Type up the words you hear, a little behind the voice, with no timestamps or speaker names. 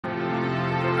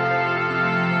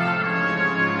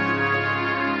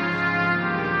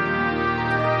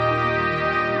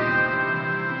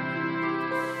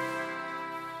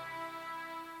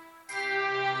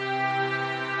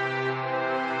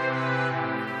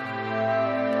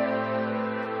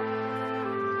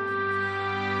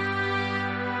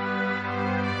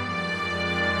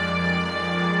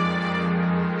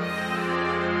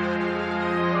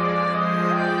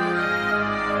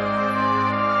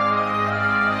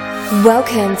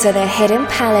Welcome to the Hidden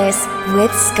Palace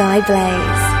with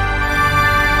Skyblaze.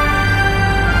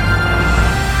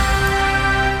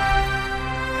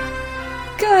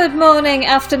 Good morning,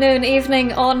 afternoon,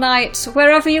 evening or night,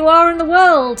 wherever you are in the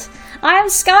world. I am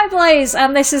Skyblaze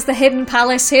and this is the Hidden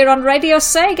Palace here on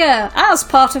RadioSEGA as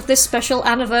part of this special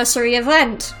anniversary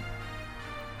event.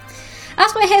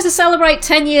 As we're here to celebrate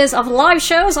 10 years of live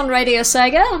shows on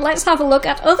RadioSEGA, let's have a look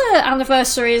at other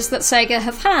anniversaries that Sega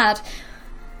have had.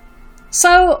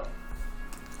 So,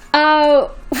 wow,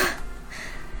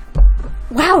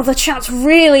 the chat's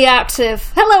really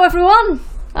active. Hello everyone!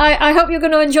 I hope you're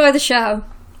going to enjoy the show.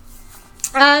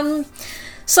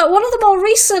 So one of the more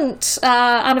recent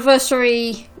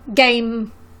anniversary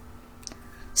game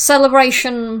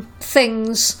celebration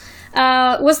things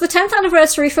was the 10th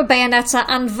anniversary for Bayonetta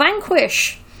and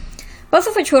Vanquish, both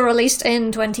of which were released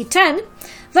in 2010.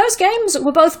 Those games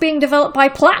were both being developed by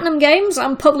Platinum Games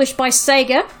and published by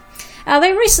Sega.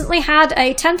 They recently had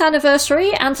a 10th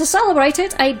anniversary, and to celebrate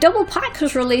it, a double pack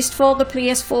was released for the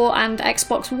PS4 and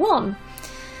Xbox One.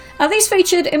 These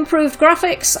featured improved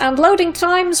graphics and loading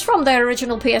times from their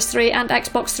original PS3 and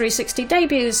Xbox 360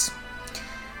 debuts.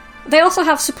 They also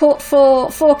have support for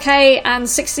 4K and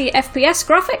 60 FPS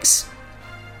graphics.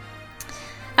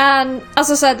 And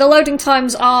as I said, the loading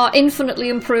times are infinitely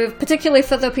improved, particularly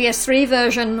for the PS3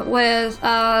 version, where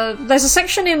there's a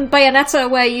section in Bayonetta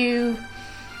where you...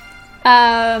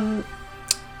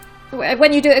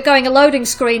 when you do it going a loading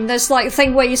screen, there's like a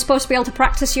thing where you're supposed to be able to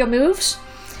practice your moves.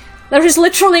 There is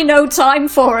literally no time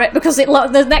for it because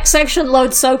the next section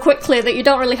loads so quickly that you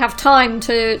don't really have time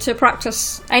to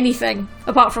practice anything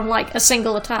apart from like a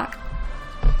single attack.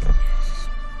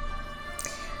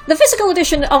 The physical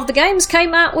edition of the games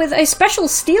came out with a special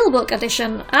Steelbook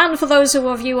edition, and for those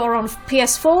of you who are on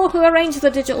PS4 who arranged the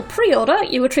digital pre-order,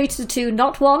 you were treated to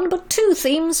not one but two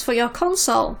themes for your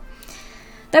console.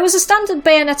 There was a standard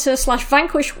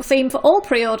Bayonetta/Vanquish theme for all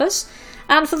pre-orders,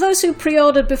 and for those who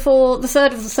pre-ordered before the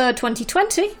 3rd of the 3rd,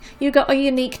 2020, you got a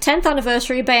unique 10th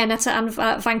anniversary Bayonetta and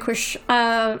Vanquish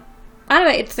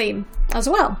animated theme as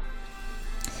well.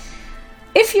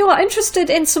 If you are interested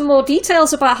in some more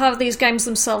details about how these games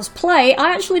themselves play,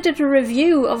 I actually did a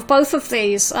review of both of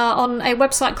these on a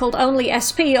website called Only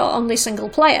SP, or Only Single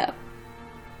Player.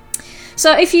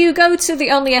 So if you go to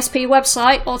the Only SP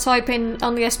website or type in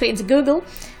Only SP into Google,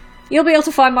 you'll be able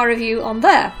to find my review on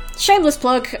there. Shameless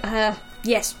plug,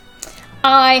 yes.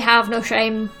 I have no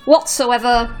shame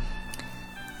whatsoever.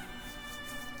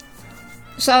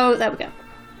 So there we go.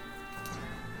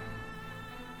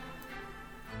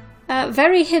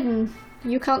 Very hidden.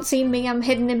 You can't see me, I'm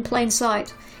hidden in plain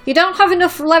sight. You don't have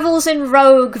enough levels in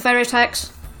Rogue,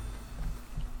 Veritex.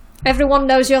 Everyone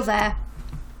knows you're there.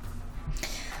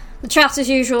 The chat, as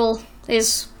usual,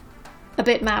 is a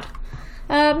bit mad.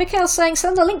 Mikhail's saying,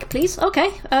 send a link, please.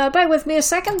 Okay, bear with me a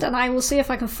second, and I will see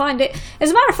if I can find it. As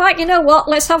a matter of fact, you know what?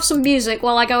 Let's have some music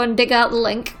while I go and dig out the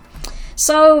link.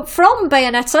 So, from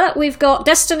Bayonetta, we've got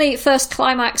Destiny First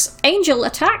Climax Angel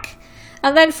Attack,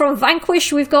 and then from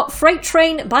Vanquish, we've got Freight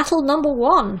Train Battle Number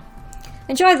 1.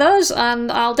 Enjoy those,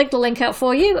 and I'll dig the link out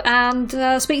for you, and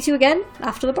speak to you again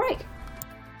after the break.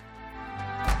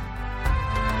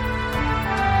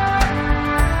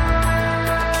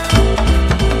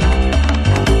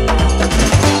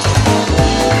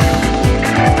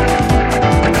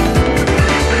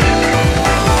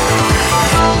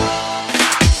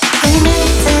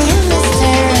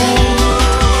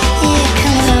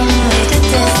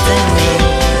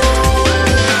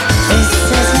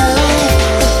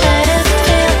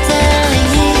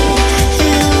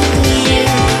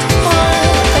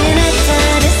 When I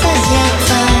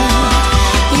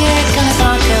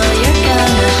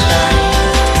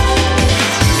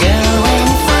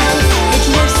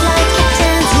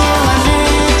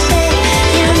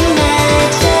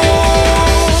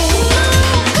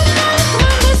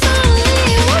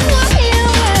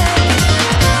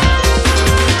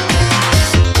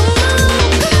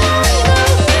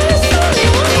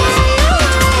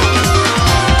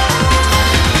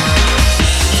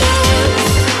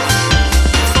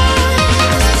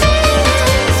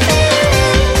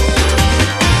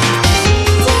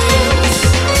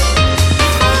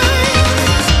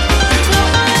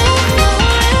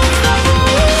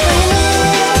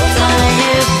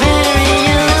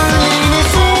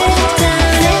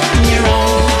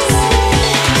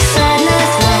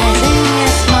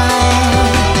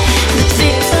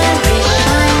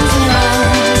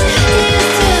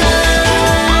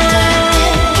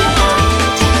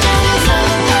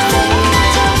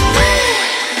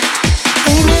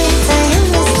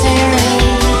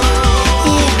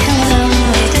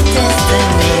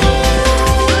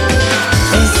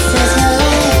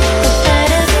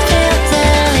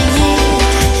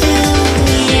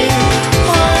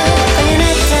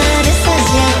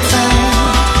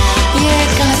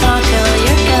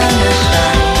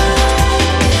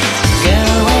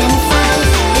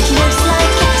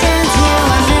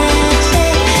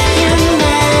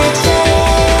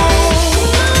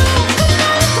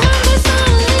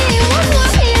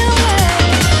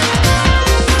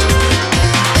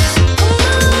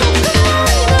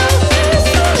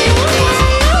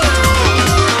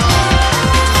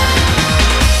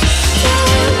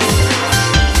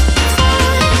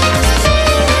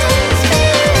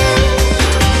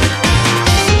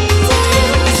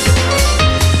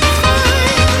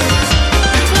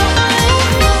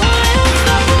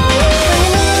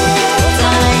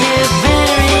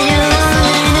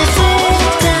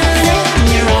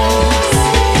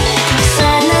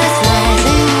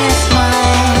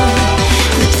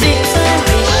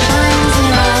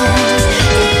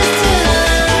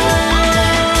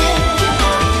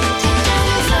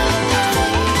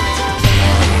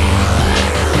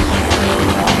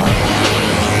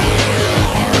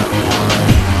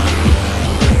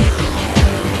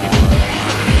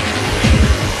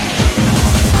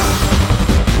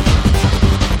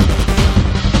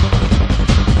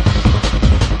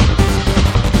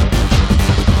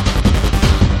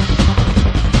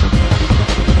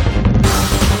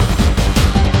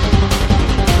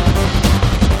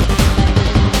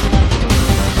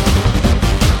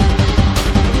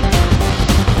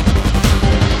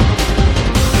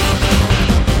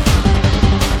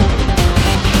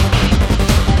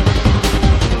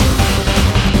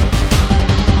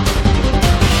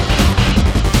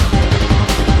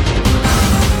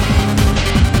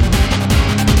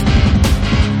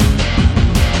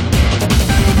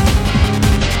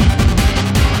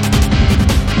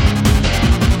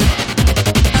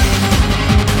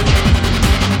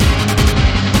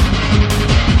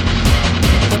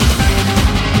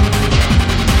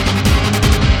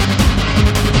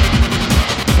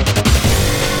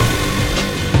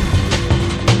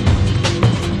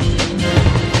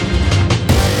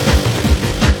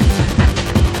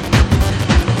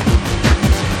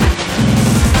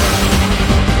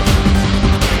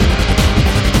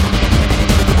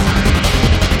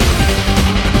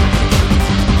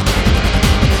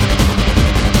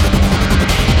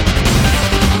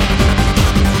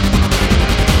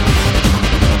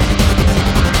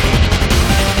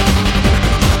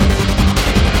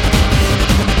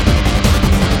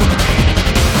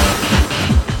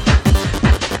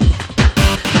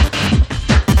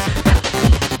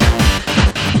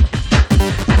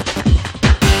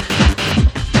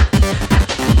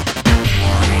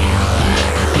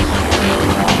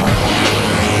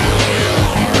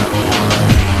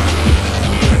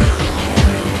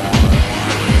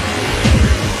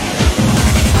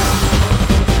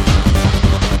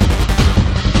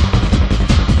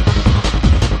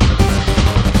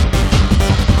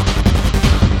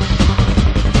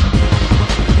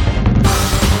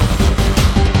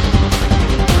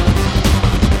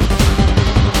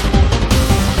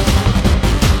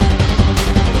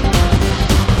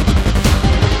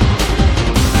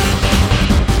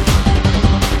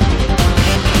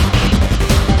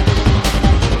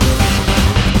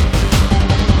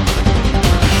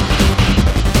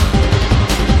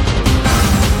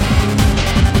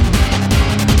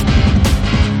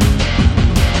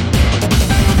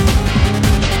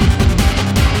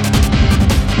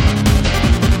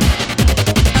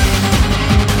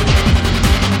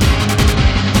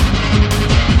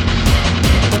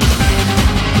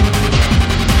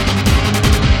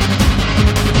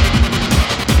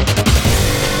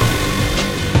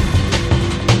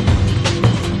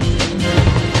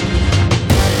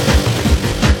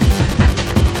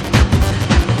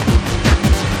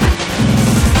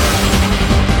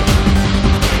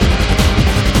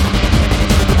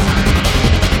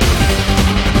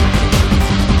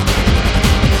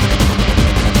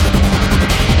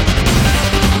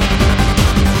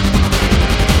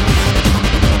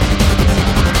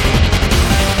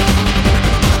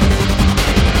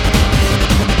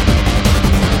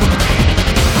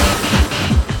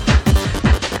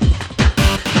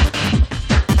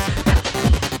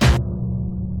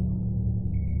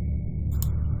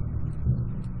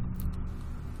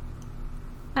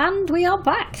And we are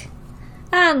back.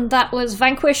 And that was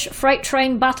Vanquish Freight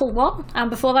Train Battle 1,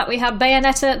 and before that we had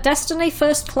Bayonetta Destiny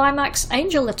First Climax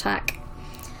Angel Attack.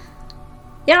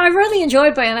 Yeah, I really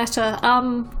enjoyed Bayonetta.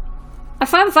 I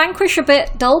found Vanquish a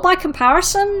bit dull by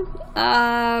comparison,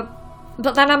 but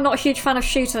then I'm not a huge fan of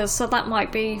shooters, so that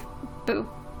might be the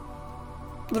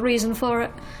reason for it.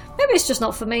 Maybe it's just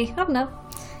not for me, I don't know.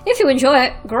 If you enjoy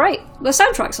it, great. The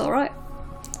soundtrack's alright.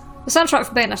 The soundtrack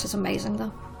for Bayonetta's amazing,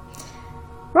 though.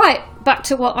 Right, back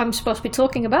to what I'm supposed to be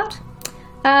talking about.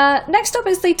 Next up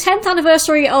is the 10th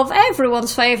anniversary of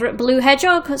everyone's favourite blue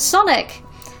hedgehog, Sonic.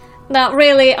 Now,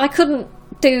 really, I couldn't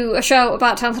do a show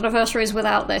about 10th anniversaries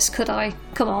without this, could I?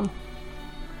 Come on.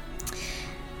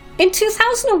 In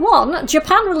 2001,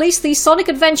 Japan released the Sonic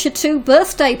Adventure 2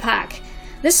 Birthday Pack.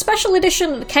 This special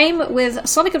edition came with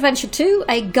Sonic Adventure 2,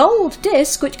 a gold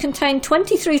disc which contained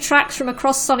 23 tracks from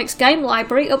across Sonic's game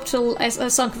library up to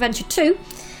Sonic Adventure 2,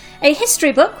 a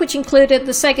history book which included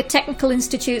the Sega Technical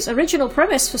Institute's original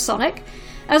premise for Sonic,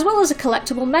 as well as a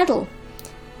collectible medal.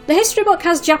 The history book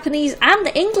has Japanese and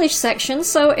English sections,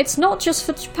 so it's not just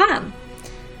for Japan.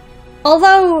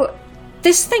 Although,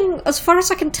 this thing, as far as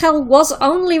I can tell, was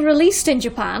only released in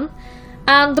Japan,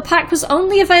 and the pack was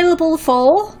only available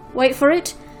for, wait for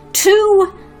it,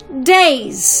 2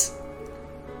 days.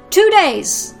 2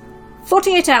 days.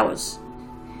 48 hours.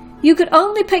 You could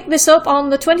only pick this up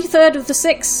on the 23rd of the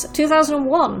 6th,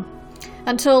 2001,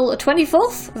 until the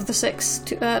 24th of the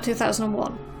 6th,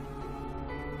 2001.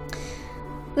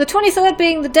 The 23rd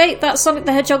being the date that Sonic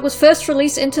the Hedgehog was first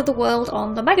released into the world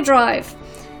on the Mega Drive.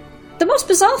 The most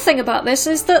bizarre thing about this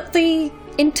is that the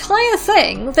entire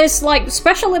thing, this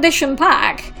special edition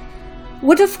pack,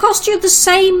 would have cost you the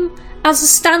same as a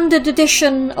standard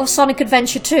edition of Sonic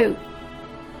Adventure 2.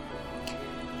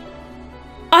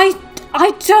 I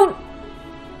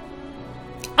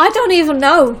don't even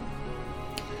know.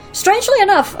 Strangely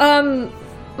enough,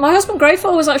 my husband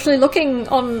Grayfall was actually looking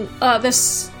on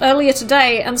this earlier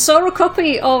today and saw a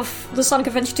copy of the Sonic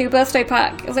Adventure 2 birthday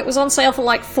pack that was on sale for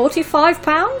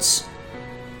 £45.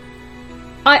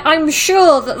 I'm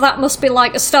sure that must be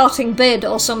a starting bid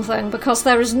or something, because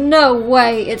there is no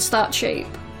way it's that cheap.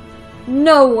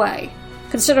 No way.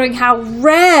 Considering how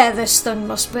rare this thing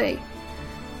must be.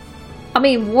 I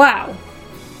mean, wow.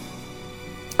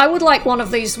 I would like one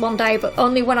of these one day, but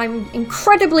only when I'm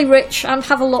incredibly rich and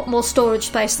have a lot more storage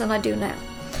space than I do now.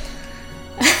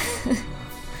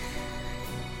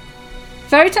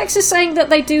 Veritex is saying that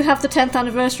they do have the 10th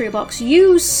anniversary box.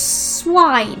 You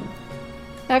swine!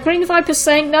 Green Viper's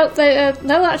saying, no,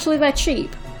 actually they're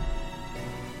cheap.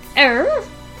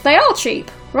 They are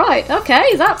cheap. Right,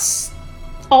 okay, that's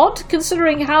odd,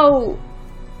 considering how...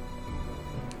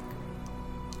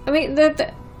 I mean,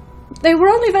 they were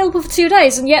only available for 2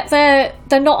 days, and yet they're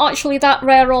not actually that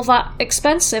rare or that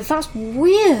expensive. That's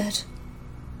weird.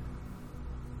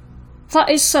 That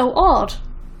is so odd.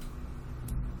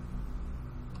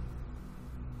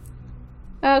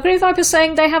 Green Viper's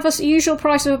saying they have a usual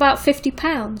price of about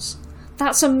 £50.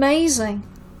 That's amazing.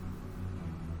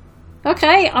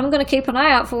 Okay, I'm going to keep an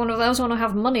eye out for one of those when I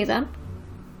have money then.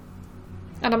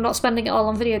 And I'm not spending it all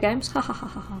on video games. Ha ha ha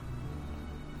ha ha.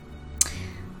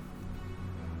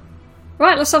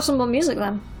 Right, let's have some more music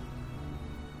then.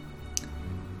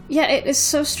 Yeah, it is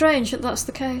so strange that that's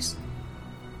the case.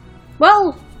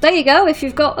 Well, there you go. If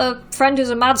you've got a friend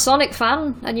who's a mad Sonic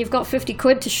fan and you've got 50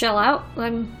 quid to shell out,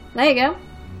 then there you go.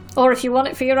 Or if you want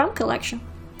it for your own collection.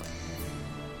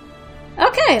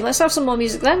 Okay, let's have some more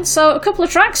music then. So, a couple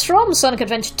of tracks from Sonic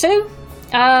Adventure 2.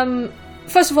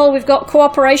 First of all, we've got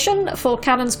Cooperation for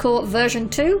Cannon's Core version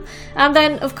 2. And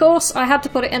then, of course, I had to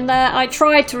put it in there. I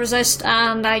tried to resist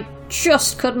and I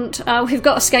just couldn't. We've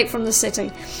got Escape from the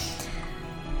City.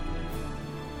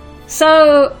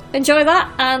 So, enjoy that,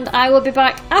 and I will be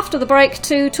back after the break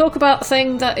to talk about a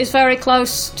thing that is very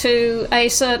close to a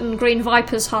certain Green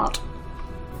Viper's heart.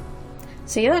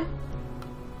 See you then.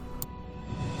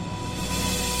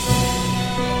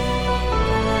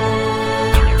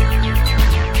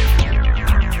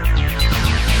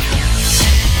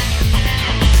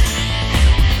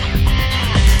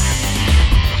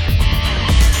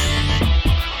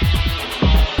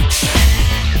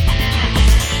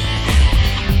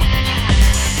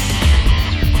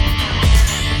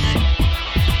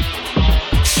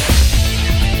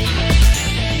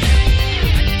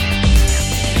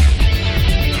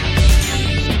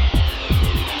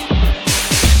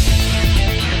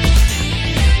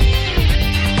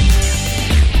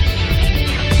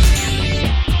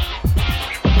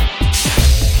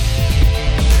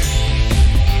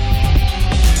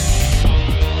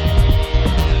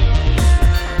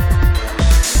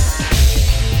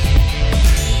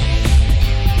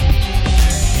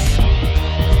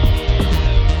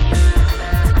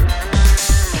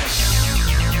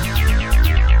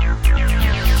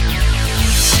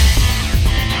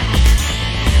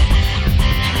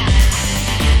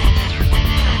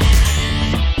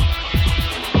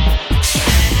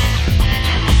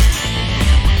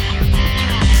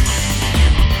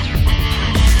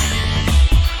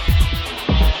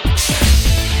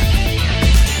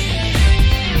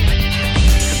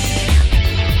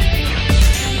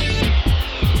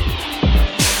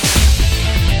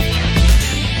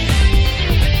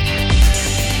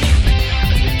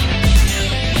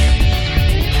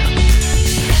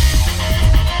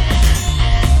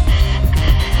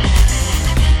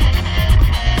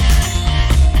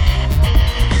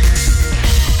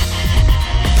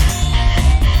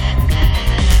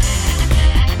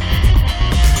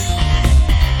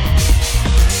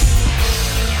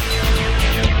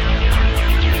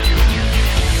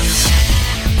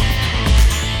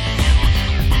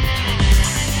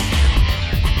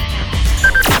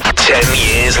 10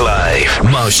 years live.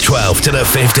 March 12th to the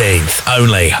 15th.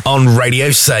 Only on Radio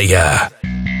Sega.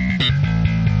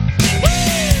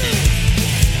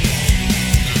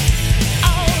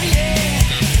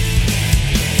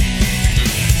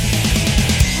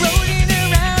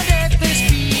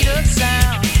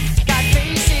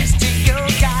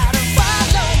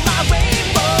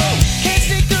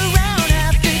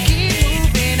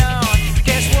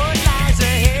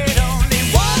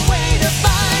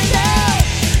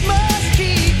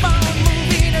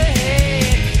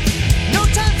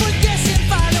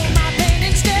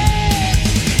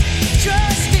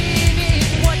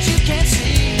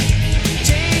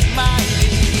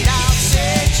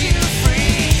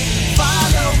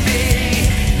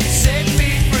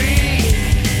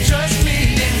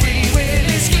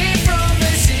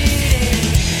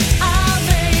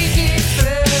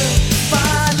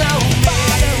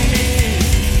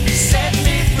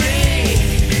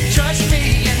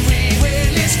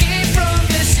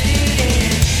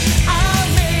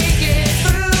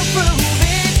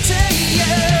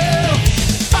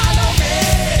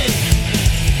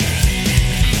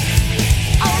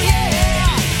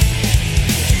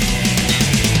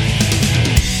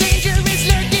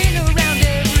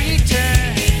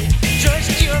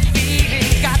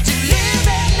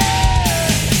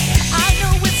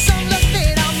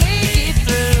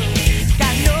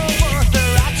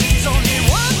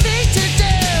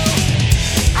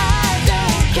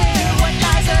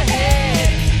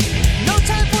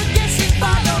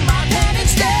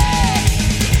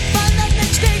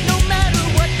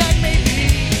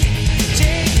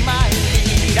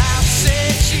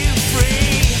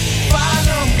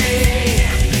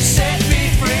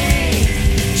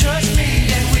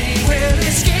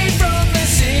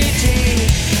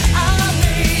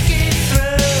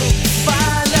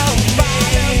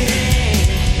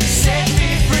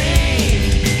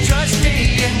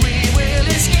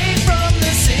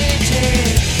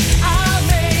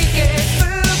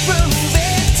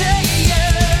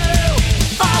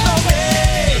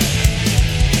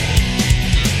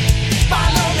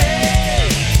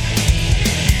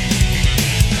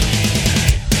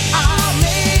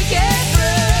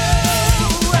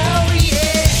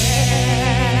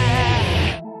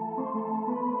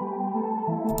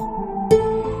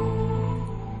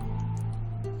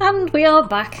 We are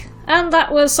back, and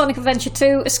that was Sonic Adventure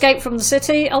 2 Escape from the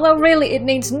City, although really it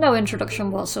needs no introduction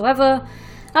whatsoever.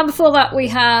 And before that we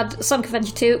had Sonic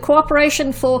Adventure 2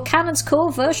 Cooperation for Cannon's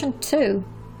Core version 2.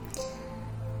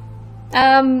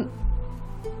 Yeah,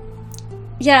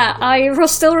 I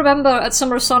still remember at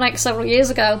Summer of Sonic several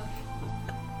years ago,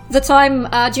 the time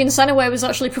Gene Senaway was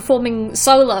actually performing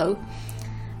solo,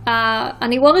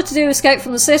 and he wanted to do Escape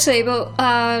from the City,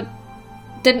 but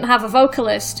didn't have a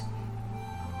vocalist.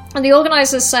 And the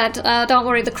organisers said, don't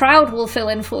worry, the crowd will fill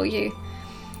in for you.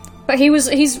 But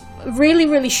he's really,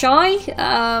 really shy,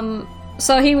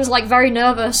 so he was like very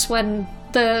nervous when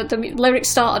the lyrics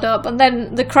started up, and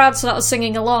then the crowd started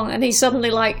singing along, and he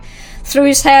suddenly like threw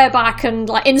his hair back and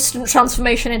like instant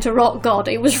transformation into Rock God.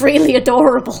 It was really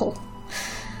adorable.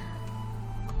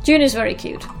 June is very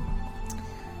cute.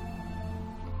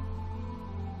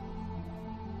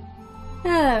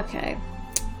 Okay.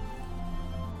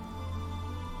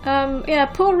 Yeah,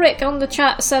 poor Rick on the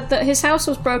chat said that his house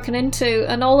was broken into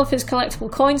and all of his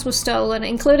collectible coins were stolen,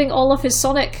 including all of his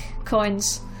Sonic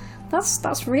coins.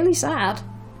 That's really sad.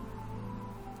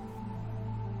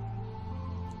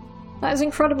 That is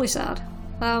incredibly sad.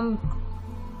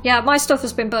 Yeah, my stuff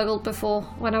has been burgled before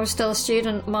when I was still a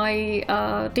student. My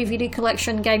DVD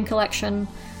collection, game collection,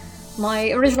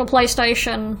 my original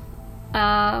PlayStation,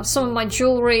 some of my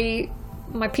jewellery,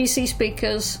 my PC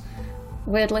speakers,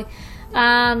 weirdly,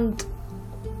 and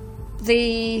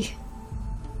the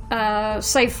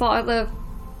save file, the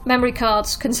memory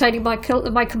cards containing my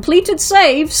completed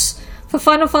saves for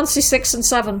Final Fantasy 6 and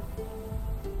 7.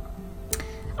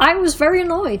 I was very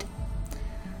annoyed.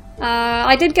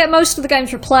 I did get most of the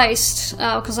games replaced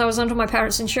because I was under my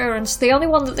parents' insurance. The only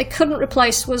one that they couldn't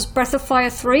replace was Breath of Fire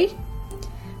 3,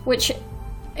 which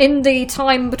in the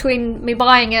time between me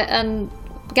buying it and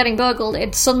getting burgled,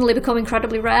 it'd suddenly become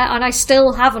incredibly rare, and I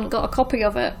still haven't got a copy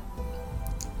of it,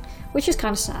 which is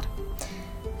kind of sad.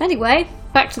 Anyway,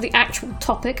 back to the actual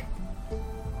topic.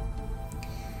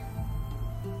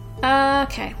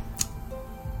 Okay.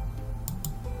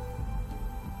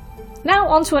 Now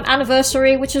on to an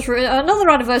anniversary, which is another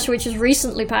anniversary which has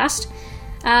recently passed,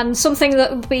 and something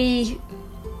that would be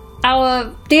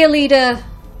our dear leader,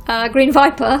 Green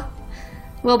Viper,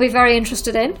 will be very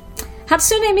interested in.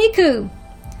 Hatsune Miku!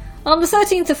 On the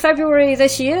 13th of February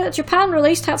this year, Japan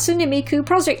released Hatsune Miku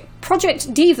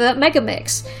Project Diva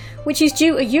Megamix, which is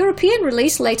due a European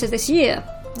release later this year.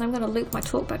 I'm going to loop my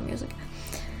talkback music.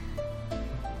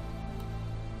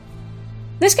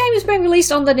 This game is being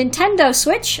released on the Nintendo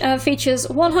Switch, features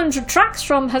 100 tracks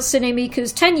from Hatsune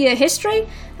Miku's 10-year history,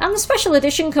 and the special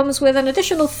edition comes with an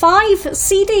additional 5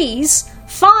 CDs,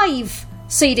 5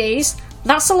 CDs,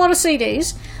 that's a lot of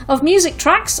CDs, of music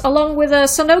tracks, along with a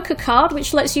Sanoka card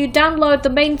which lets you download the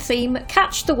main theme,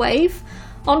 Catch the Wave,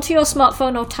 onto your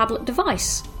smartphone or tablet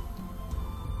device.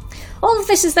 All of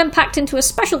this is then packed into a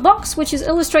special box which is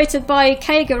illustrated by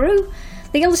Keigaru,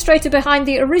 the illustrator behind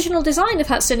the original design of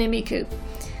Hatsune Miku.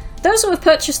 Those who have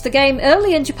purchased the game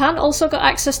early in Japan also got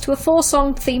access to a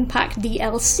 4-song theme pack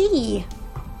DLC.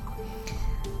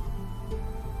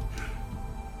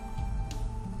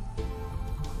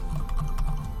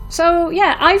 So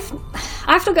yeah, I've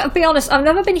got to be honest, I've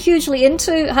never been hugely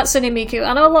into Hatsune Miku.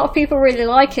 I know a lot of people really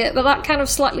like it, but that kind of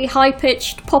slightly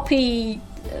high-pitched, poppy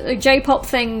J-pop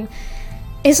thing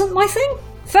isn't my thing.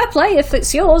 Fair play if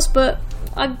it's yours, but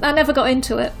I never got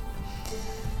into it.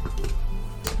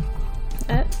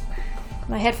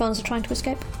 My headphones are trying to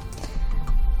escape.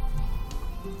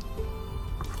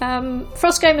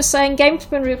 Frost Game is saying, game's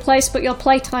been replaced but your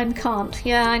playtime can't.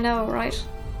 Yeah, I know, right?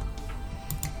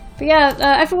 But yeah,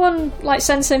 everyone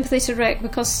send sympathy to Rick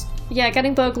because, yeah,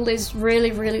 getting burgled is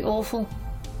really, really awful.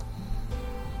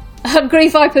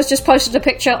 Green Viper's just posted a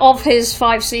picture of his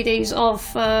 5 CDs of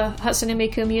Hatsune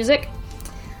Miku music.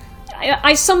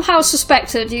 I somehow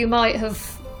suspected you might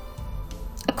have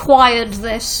acquired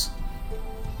this.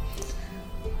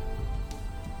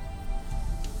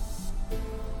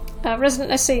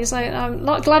 Resident SC is like, I'm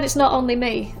not glad it's not only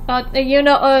me. You're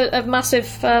not a massive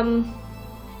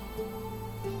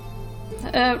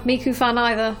Miku fan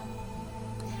either.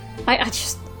 I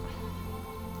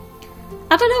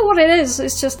don't know what it is.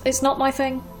 It's not my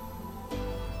thing.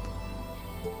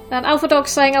 And Alpha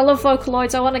Dog's saying, I love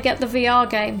Vocaloids, I want to get the VR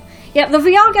game. Yeah, the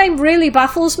VR game really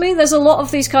baffles me. There's a lot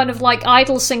of these kind of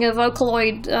idol singer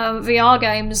Vocaloid VR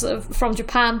games from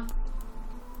Japan.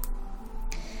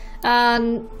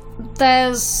 And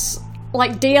there's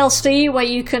DLC where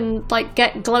you can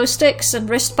get glow sticks and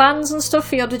wristbands and stuff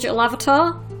for your digital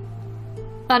avatar.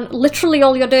 And literally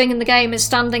all you're doing in the game is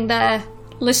standing there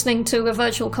listening to a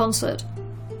virtual concert.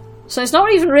 So it's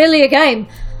not even really a game.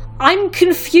 I'm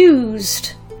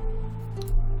confused.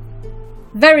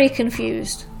 Very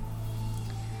confused.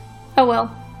 Oh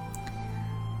well.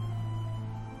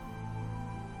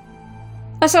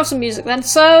 Let's have some music then.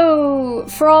 So,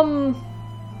 from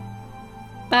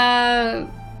Hatsune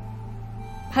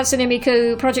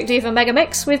Miku Project Diva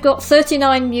Megamix, we've got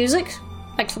 39 music!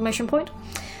 Exclamation point.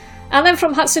 And then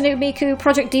from Hatsune Miku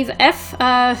Project Diva F,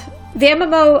 the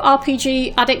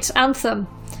MMORPG Addict's Anthem.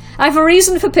 I have a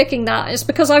reason for picking that. It's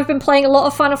because I've been playing a lot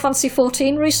of Final Fantasy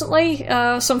XIV recently.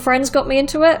 Some friends got me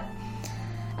into it.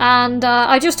 And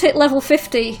I just hit level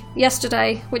 50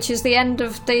 yesterday, which is the end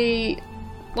of the...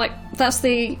 that's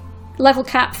the level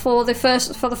cap for the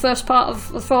first part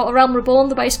of A Realm Reborn,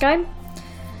 the base game.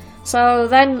 So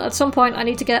then, at some point, I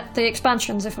need to get the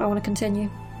expansions if I want to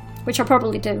continue. Which I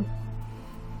probably do.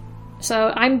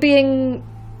 So I'm being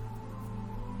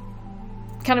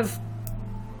kind of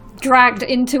dragged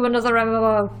into another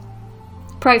MMO.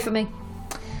 Pray for me.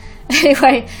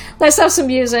 Anyway, let's have some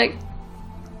music.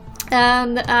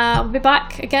 And I'll be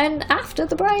back again after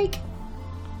the break.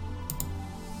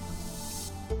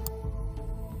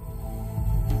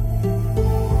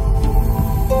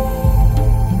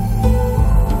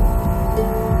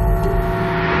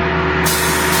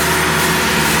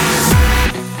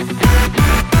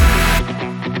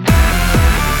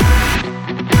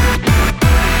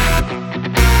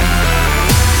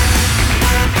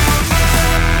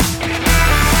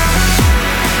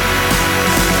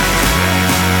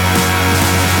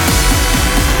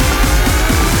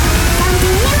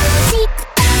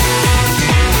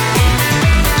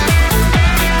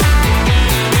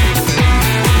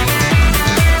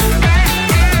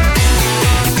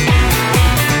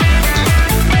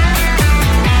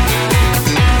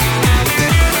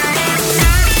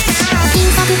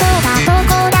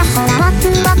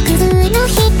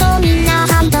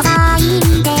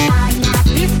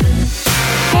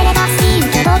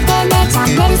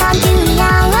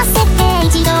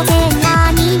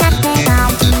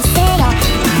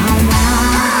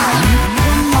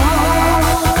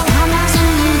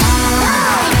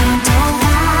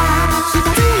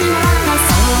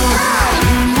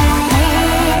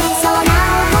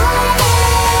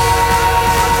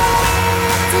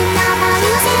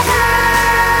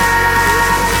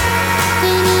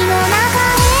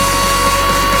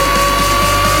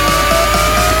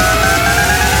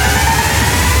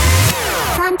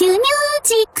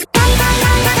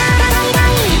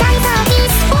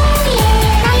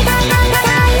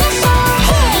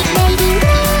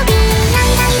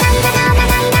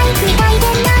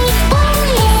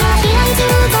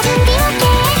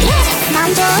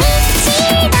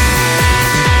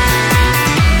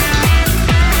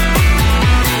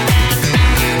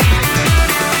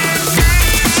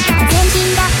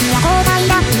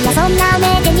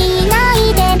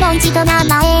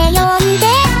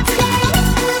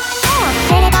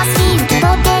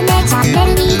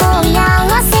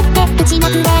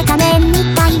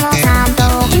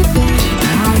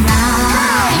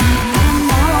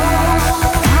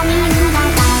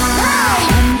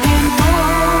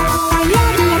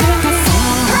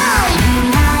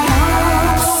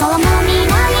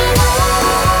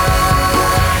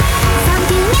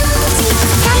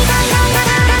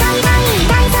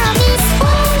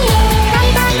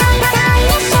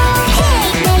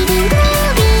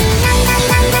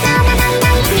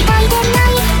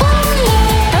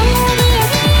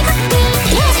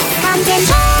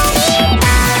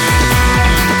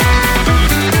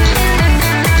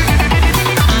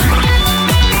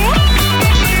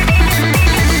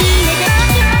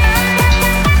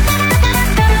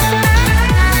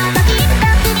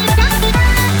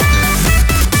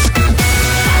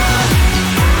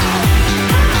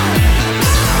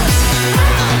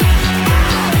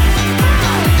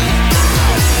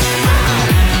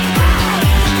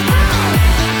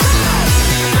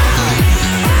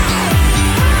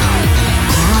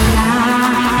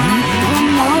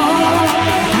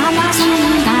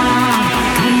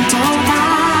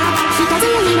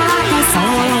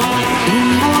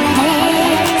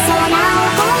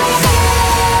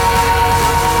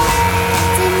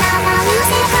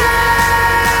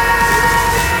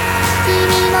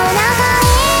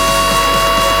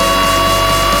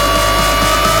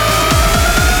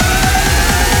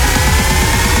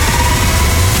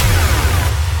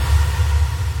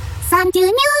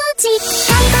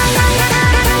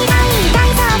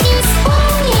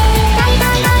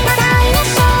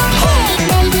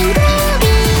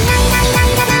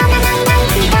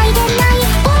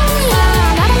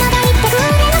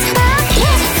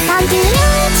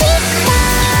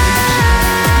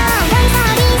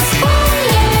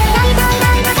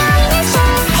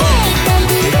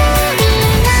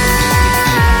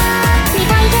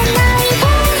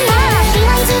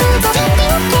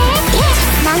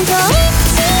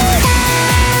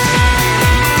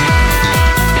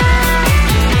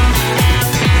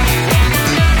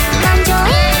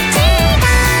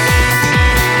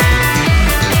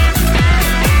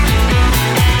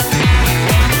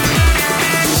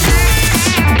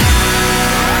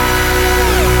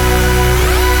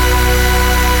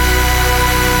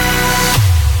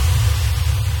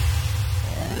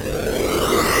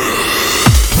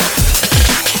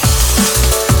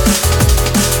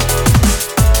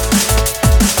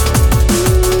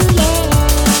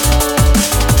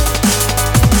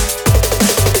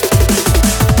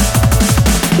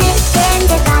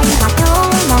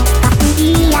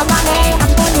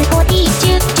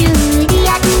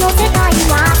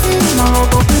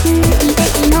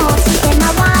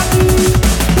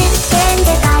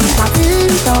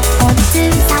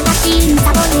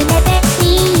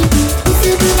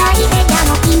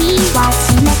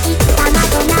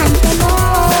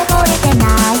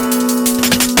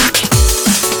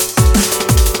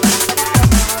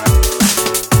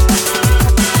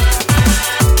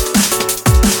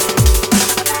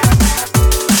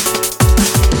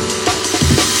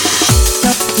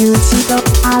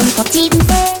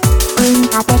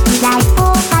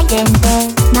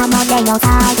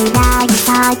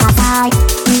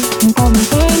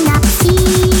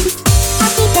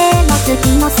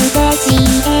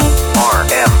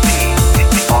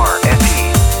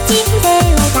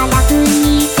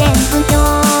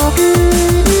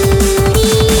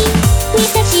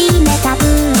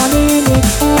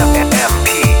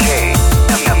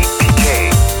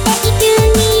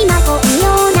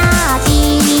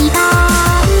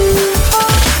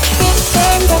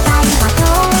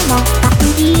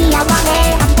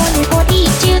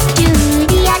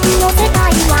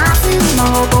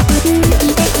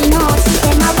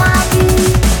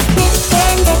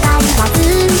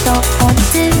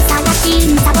 探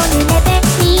しサボるレ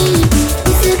ベル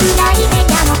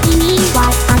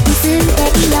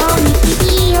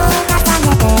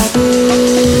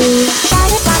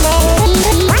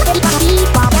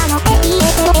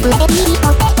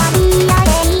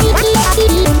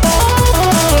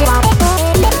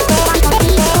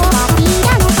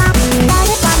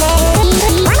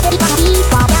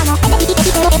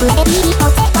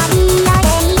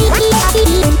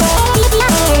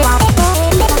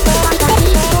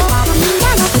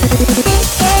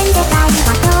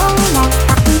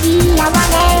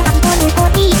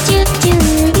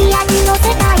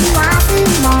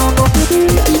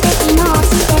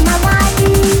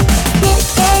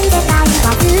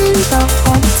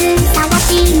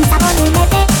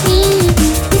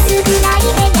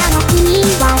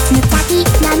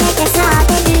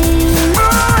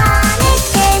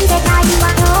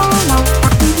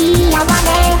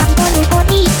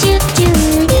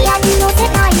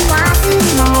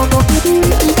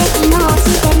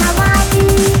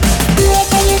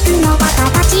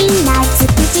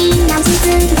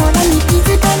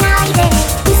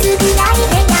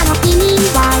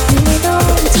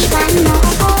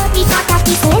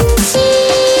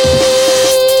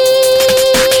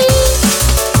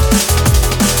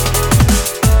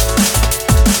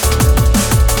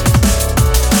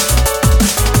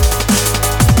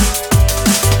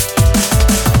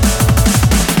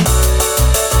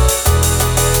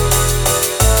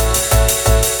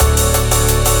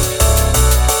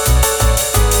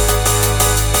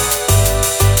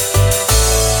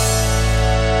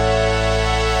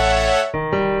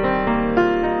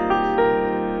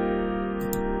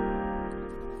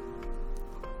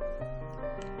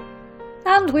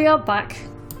And we are back.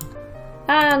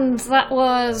 And that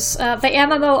was the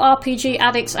MMORPG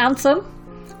Addicts Anthem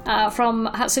from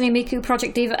Hatsune Miku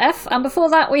Project Diva F. And before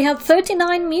that we had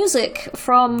 39 Music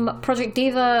from Project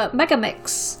Diva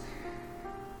Megamix.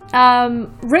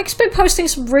 Rick's been posting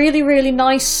some really, really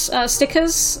nice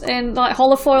stickers, in like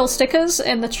holofoil stickers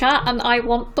in the chat, and I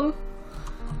want them.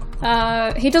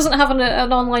 He doesn't have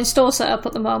an online store set up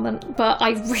at the moment, but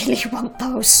I really want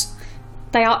those.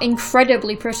 They are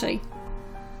incredibly pretty.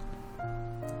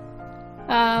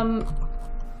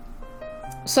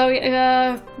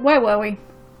 Where were we?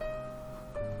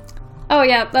 Oh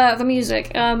yeah, the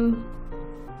music.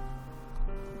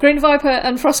 Green Viper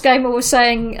and Frost Gamer were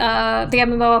saying the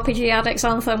MMORPG Addicts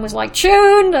Anthem was like,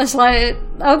 tune! I was like,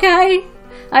 okay.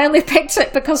 I only picked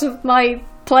it because of my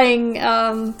playing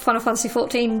Final Fantasy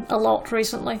XIV a lot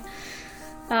recently.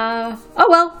 Oh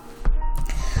well.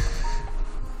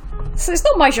 So it's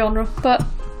not my genre, but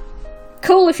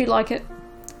cool if you like it.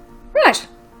 Right.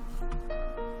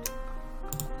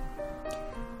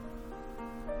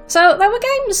 So there were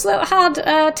games that had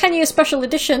 10-year special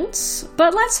editions,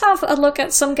 but let's have a look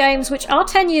at some games which are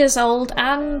 10 years old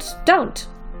and don't.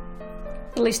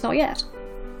 At least not yet.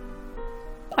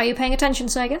 Are you paying attention,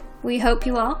 Sega? We hope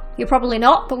you are. You're probably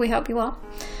not, but we hope you are.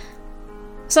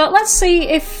 So let's see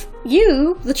if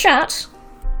you, the chat,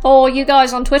 or you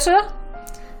guys on Twitter,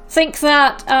 think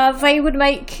that they would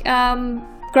make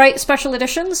great special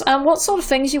editions and what sort of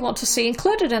things you want to see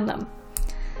included in them.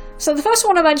 So the first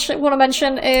one I want to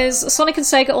mention is Sonic and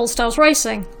Sega All-Stars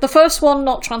Racing, the first one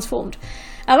not transformed.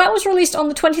 That was released on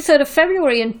the 23rd of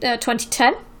February in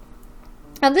 2010.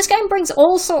 And this game brings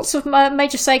all sorts of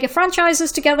major Sega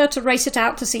franchises together to race it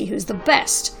out to see who's the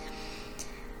best.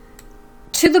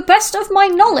 To the best of my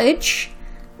knowledge,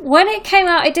 when it came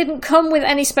out it didn't come with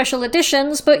any special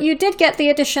editions, but you did get the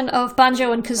edition of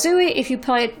Banjo and Kazooie if you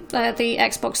played the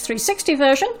Xbox 360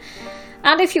 version.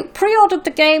 And if you pre-ordered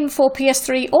the game for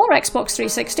PS3 or Xbox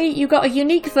 360, you got a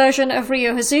unique version of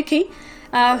Ryo Hazuki,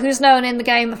 who's known in the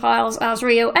game files as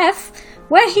Ryo F,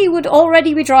 where he would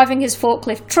already be driving his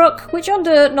forklift truck, which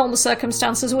under normal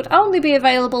circumstances would only be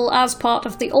available as part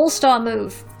of the All-Star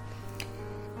move.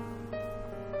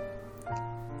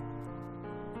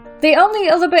 The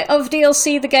only other bit of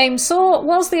DLC the game saw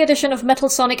was the addition of Metal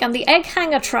Sonic and the Egg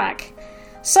Hanger track.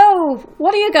 So,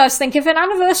 what do you guys think? If an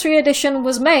anniversary edition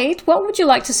was made, what would you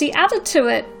like to see added to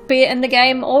it, be it in the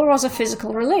game or as a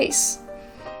physical release?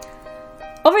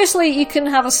 Obviously, you can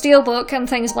have a steelbook and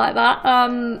things like that.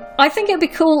 I think it'd be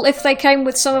cool if they came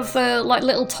with some of the like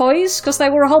little toys, because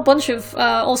there were a whole bunch of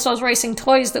All-Stars Racing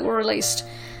toys that were released.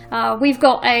 We've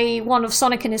got one of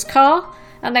Sonic in his car,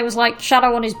 and there was like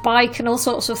Shadow on his bike and all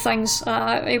sorts of things.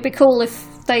 It'd be cool if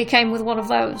they came with one of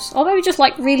those. Or maybe just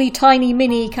like really tiny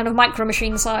mini kind of micro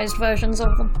machine sized versions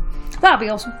of them. That'd be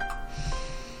awesome.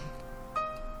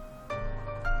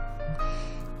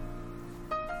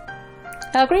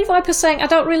 Green Viper's saying, I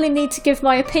don't really need to give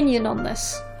my opinion on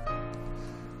this.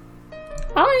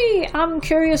 I am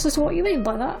curious as to what you mean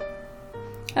by that.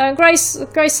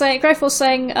 Greyforce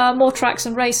saying more tracks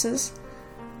and races.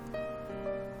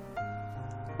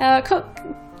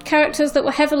 Characters that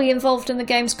were heavily involved in the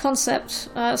game's concept,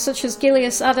 such as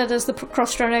Gilius added as the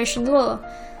cross-generation lore.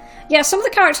 Yeah, some of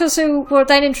the characters who were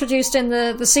then introduced in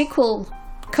the sequel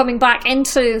coming back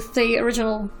into the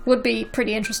original would be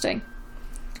pretty interesting.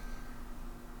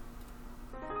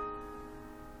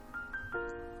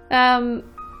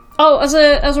 As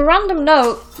a random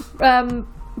note,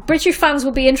 British fans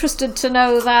will be interested to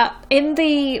know that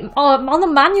on the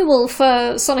manual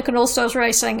for Sonic and All-Stars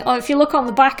Racing, or if you look on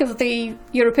the back of the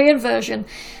European version,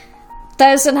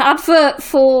 there's an advert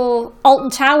for Alton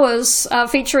Towers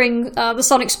featuring the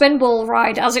Sonic Spinball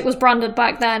ride as it was branded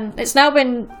back then. It's now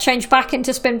been changed back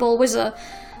into Spinball Whizzer,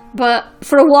 but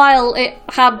for a while it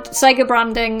had Sega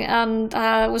branding and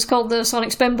was called the Sonic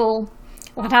Spinball.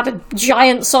 It had a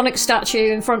giant Sonic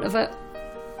statue in front of it.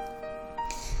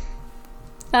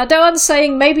 Doan's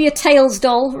saying, maybe a Tails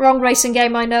doll. Wrong racing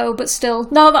game, I know, but still.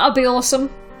 No, that'd be awesome.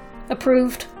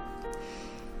 Approved.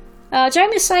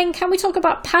 Jamie's saying, can we talk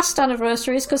about past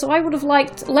anniversaries? Because I would have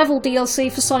liked level DLC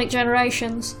for Sonic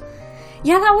Generations.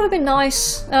 Yeah, that would have been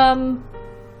nice.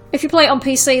 If you play it on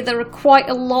PC, there are quite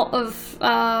a lot of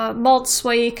mods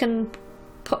where you can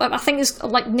put... I think there's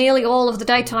like nearly all of the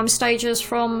daytime stages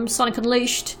from Sonic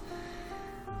Unleashed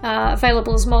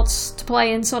available as mods to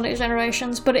play in Sonic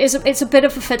Generations, but it's a bit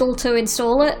of a fiddle to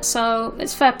install it, so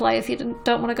it's fair play if you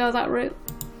don't want to go that route.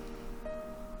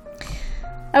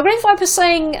 Green Viper's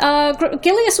saying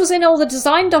Gilius was in all the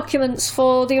design documents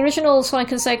for the original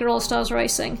Sonic and Sega All-Stars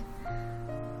Racing,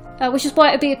 which is why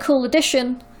it'd be a cool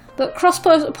addition. But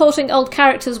cross-porting old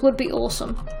characters would be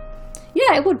awesome.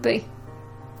 Yeah, it would be.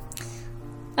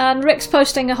 And Rick's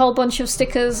posting a whole bunch of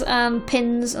stickers and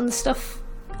pins and stuff.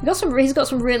 He's got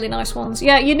some really nice ones.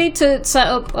 Yeah, you need to set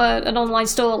up an online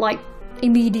store, like,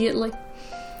 immediately.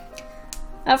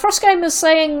 Frostgamer's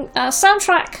saying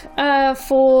soundtrack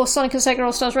for Sonic and Sega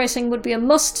All-Stars Racing would be a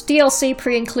must. DLC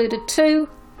pre-included too.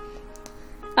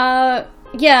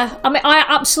 Yeah, I mean, I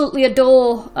absolutely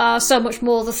adore so much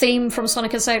more the theme from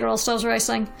Sonic and Sega All-Stars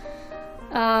Racing.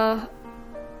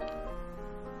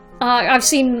 I've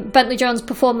seen Bentley Jones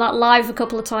perform that live a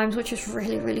couple of times, which is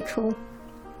really, really cool.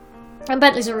 And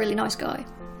Bentley's a really nice guy.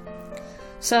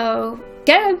 So,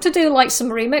 get him to do, like, some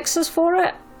remixes for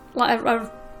it. Like,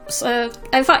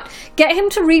 in fact, get him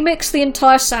to remix the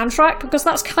entire soundtrack, because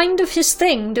that's kind of his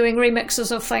thing, doing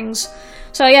remixes of things.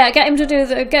 So yeah, get him to do a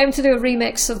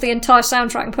remix of the entire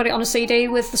soundtrack and put it on a CD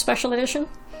with the special edition.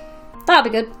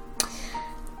 That'd be good.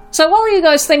 So while you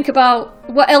guys think about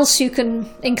what else you can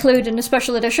include in a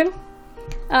special edition,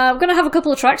 we're going to have a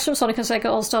couple of tracks from Sonic and Sega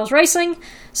All-Stars Racing.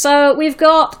 So we've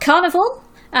got Carnival,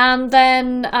 and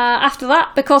then after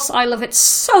that, because I love it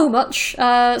so much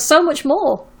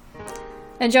more.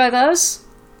 Enjoy those,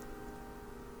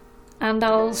 and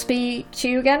I'll speak to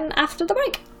you again after the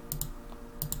break.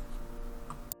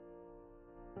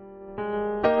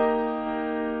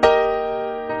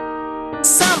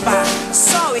 Samba,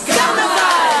 sol e carnaval.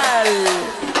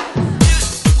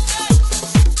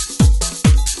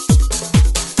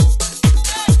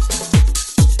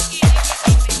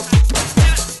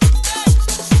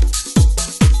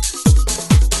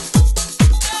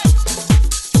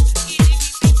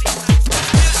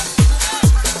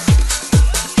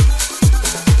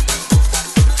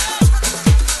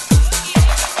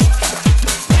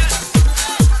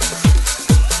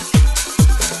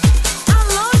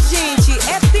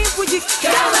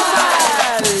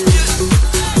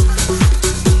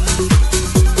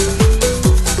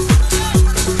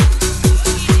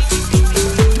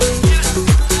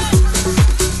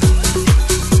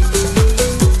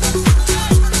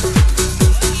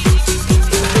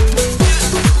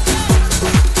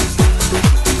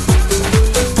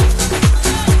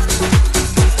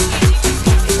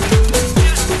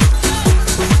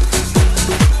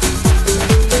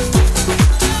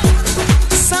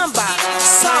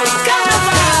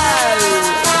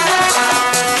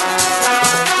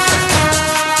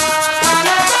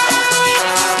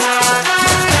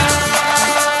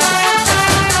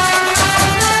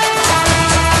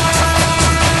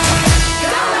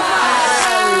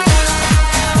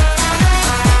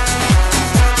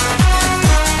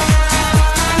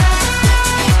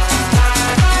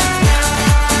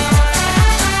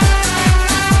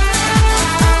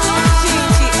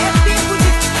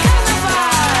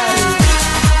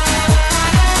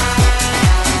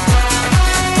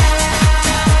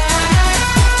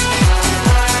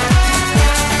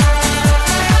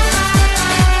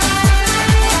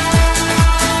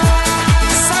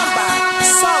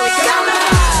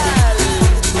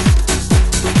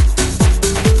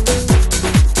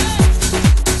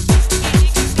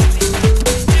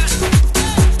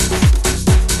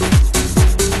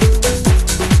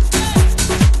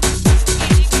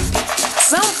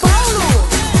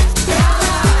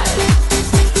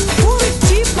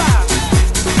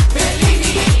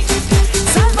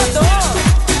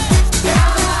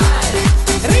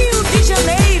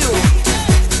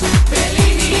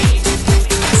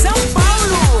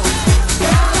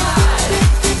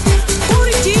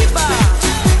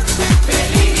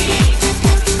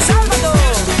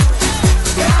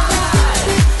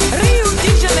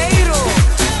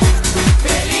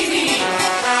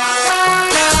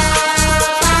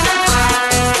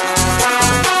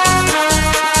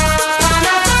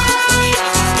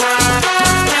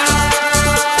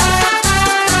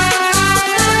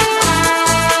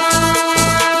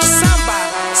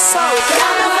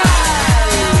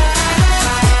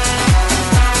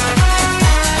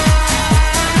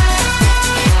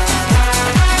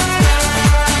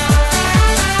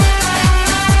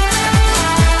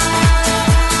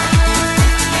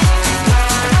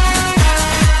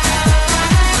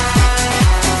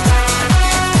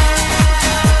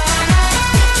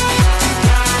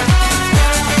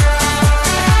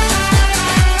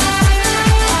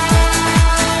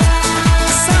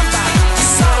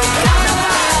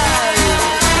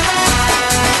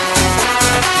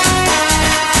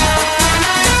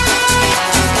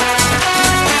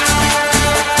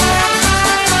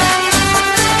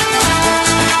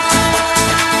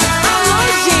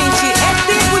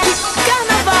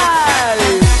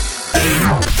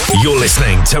 You're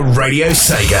listening to Radio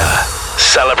Sega,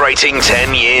 celebrating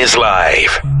 10 years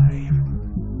live.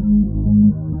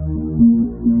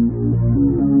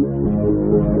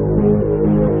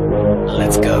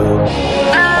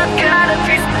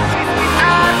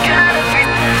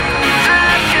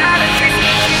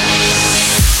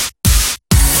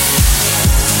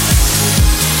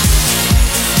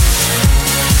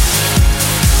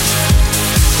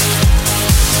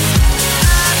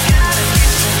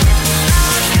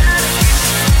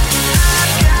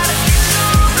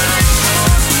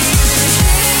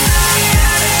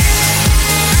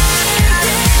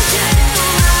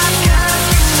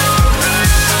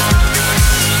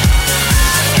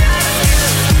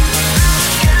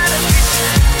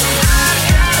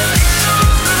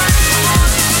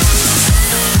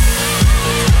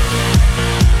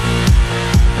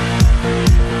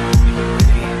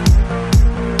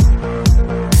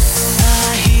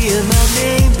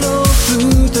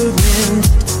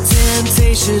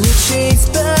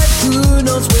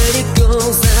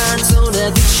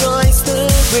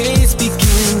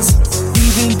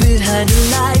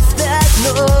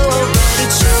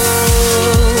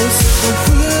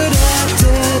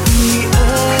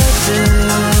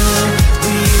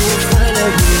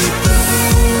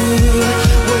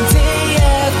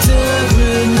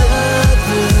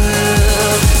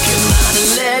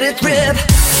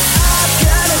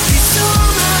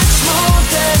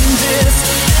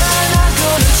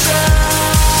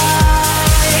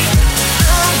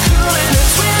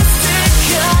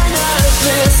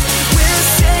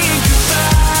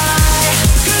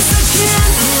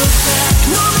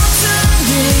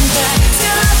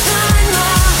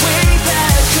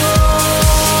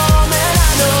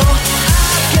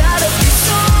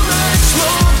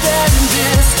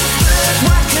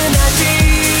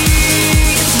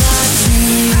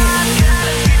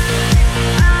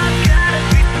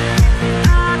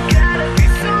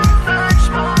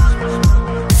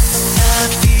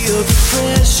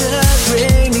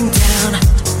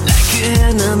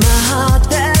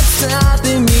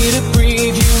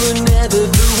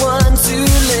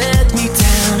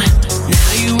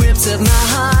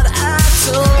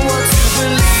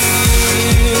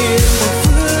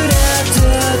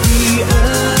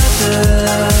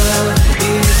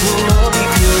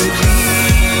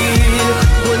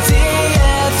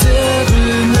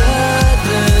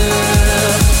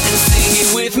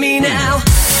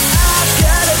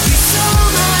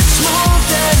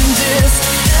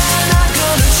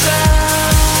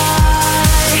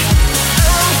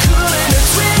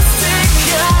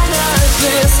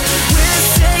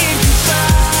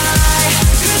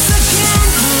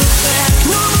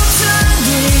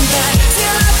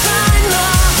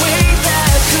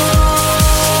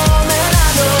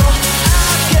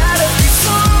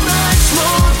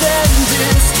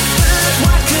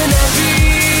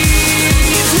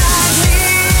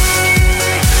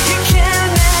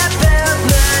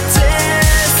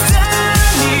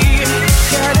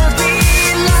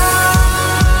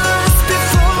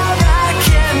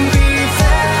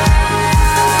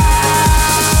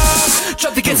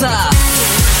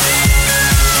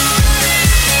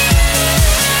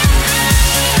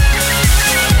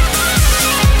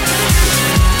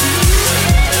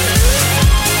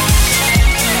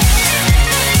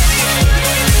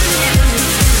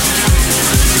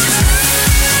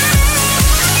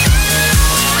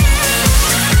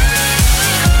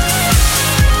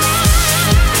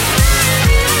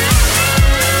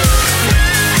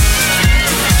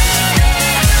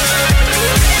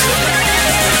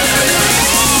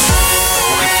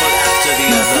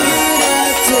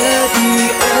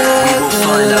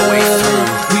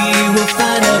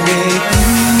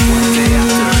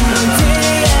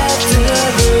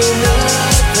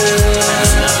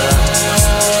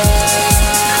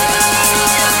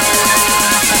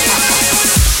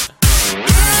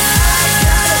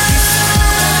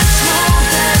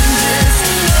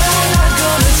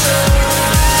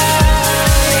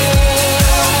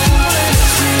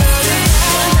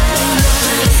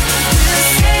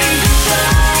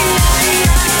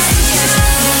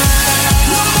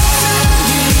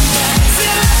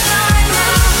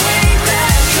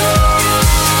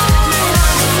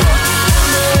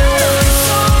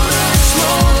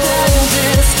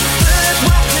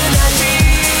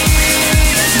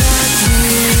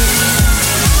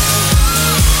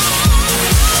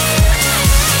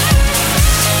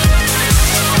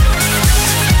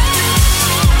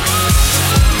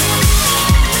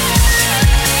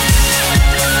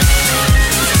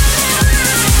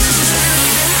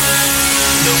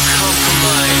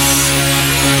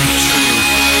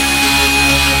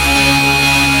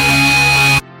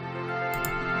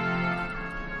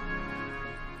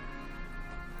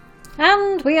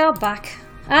 And we are back.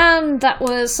 And that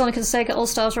was Sonic and Sega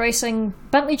All-Stars Racing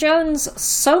Bentley Jones,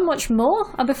 So Much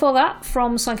More. And before that,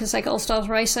 from Sonic and Sega All-Stars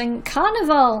Racing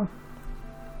Carnival.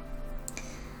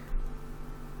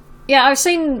 Yeah, I've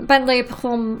seen Bentley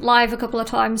perform live a couple of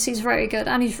times. He's very good,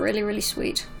 and he's really, really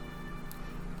sweet.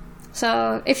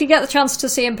 So, if you get the chance to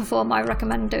see him perform, I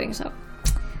recommend doing so.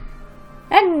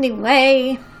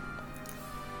 Anyway,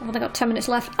 I've only got 10 minutes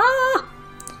left.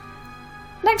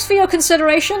 Next for your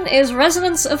consideration is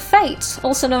Resonance of Fate,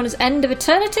 also known as End of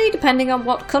Eternity, depending on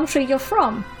what country you're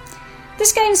from.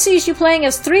 This game sees you playing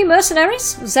as 3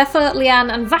 mercenaries, Zephyr,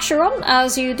 Leanne and Vacheron,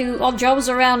 as you do odd jobs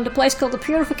around a place called the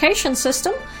Purification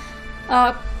System,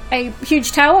 a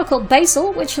huge tower called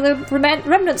Basel, which the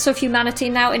remnants of humanity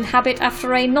now inhabit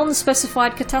after a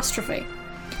non-specified catastrophe.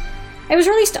 It was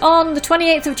released on the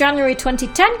 28th of January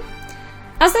 2010.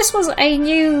 As this was a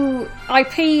new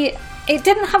IP, it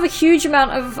didn't have a huge amount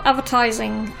of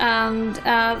advertising, and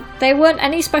there weren't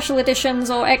any special editions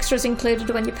or extras included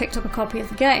when you picked up a copy of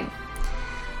the game.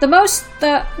 The most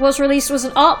that was released was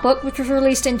an art book, which was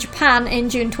released in Japan in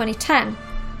June 2010.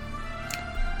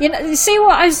 You see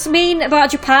what I mean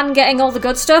about Japan getting all the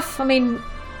good stuff? I mean,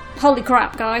 holy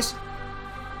crap, guys.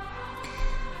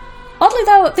 Oddly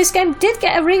though, this game did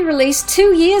get a re-release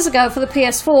 2 years ago for the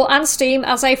PS4 and Steam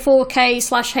as a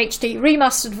 4K/HD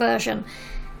remastered version.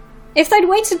 If they'd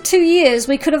waited 2 years,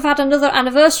 we could have had another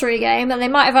anniversary game, and they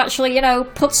might have actually,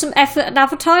 put some effort and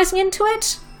advertising into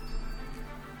it.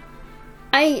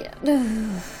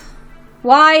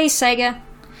 Why, Sega?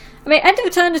 I mean, End of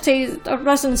Eternity,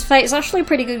 Resonance of Fate is actually a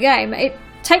pretty good game.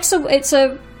 It's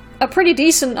a pretty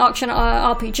decent action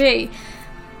RPG.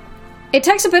 It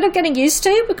takes a bit of getting used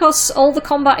to, because all the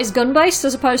combat is gun-based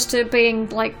as opposed to being,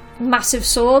 like, massive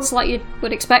swords like you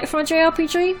would expect from a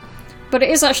JRPG. But it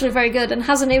is actually very good and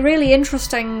has a really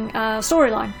interesting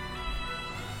storyline.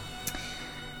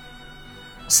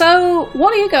 So,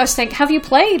 what do you guys think? Have you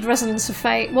played Resonance of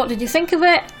Fate? What did you think of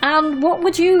it? And what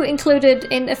would you included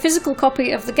in a physical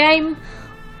copy of the game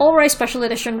or a special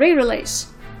edition re-release?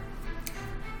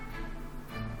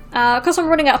 Because I'm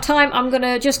running out of time, I'm going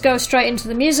to just go straight into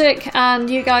the music, and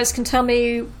you guys can tell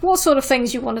me what sort of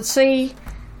things you want to see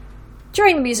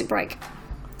during the music break.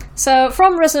 So,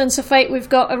 from Resonance of Fate, we've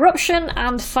got Eruption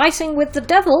and Fighting with the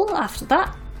Devil after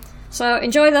that. So,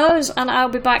 enjoy those, and I'll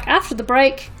be back after the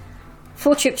break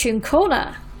for Chiptune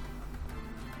Corner.